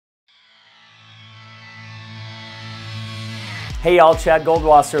Hey y'all, Chad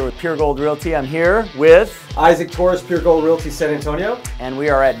Goldwasser with Pure Gold Realty. I'm here with Isaac Torres, Pure Gold Realty, San Antonio. And we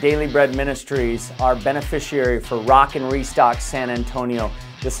are at Daily Bread Ministries, our beneficiary for Rock and Restock San Antonio.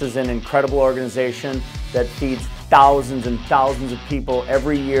 This is an incredible organization that feeds thousands and thousands of people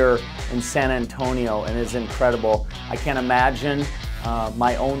every year in San Antonio and is incredible. I can't imagine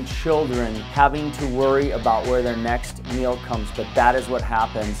my own children having to worry about where their next meal comes, but that is what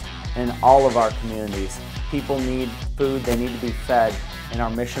happens in all of our communities. People need food, they need to be fed, and our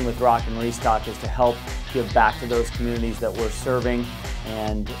mission with Rock and Restock is to help give back to those communities that we're serving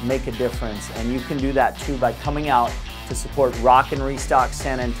and make a difference. And you can do that too by coming out to support Rock and Restock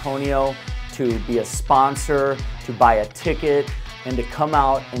San Antonio, to be a sponsor, to buy a ticket, and to come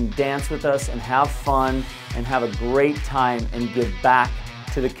out and dance with us and have fun and have a great time and give back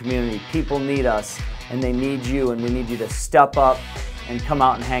to the community. People need us and they need you, and we need you to step up and come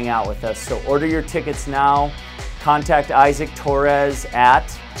out and hang out with us. So order your tickets now. Contact Isaac Torres at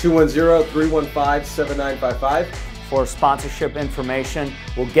 210-315-7955 for sponsorship information.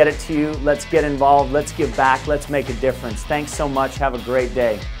 We'll get it to you. Let's get involved. Let's give back. Let's make a difference. Thanks so much. Have a great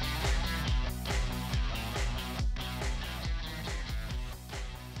day.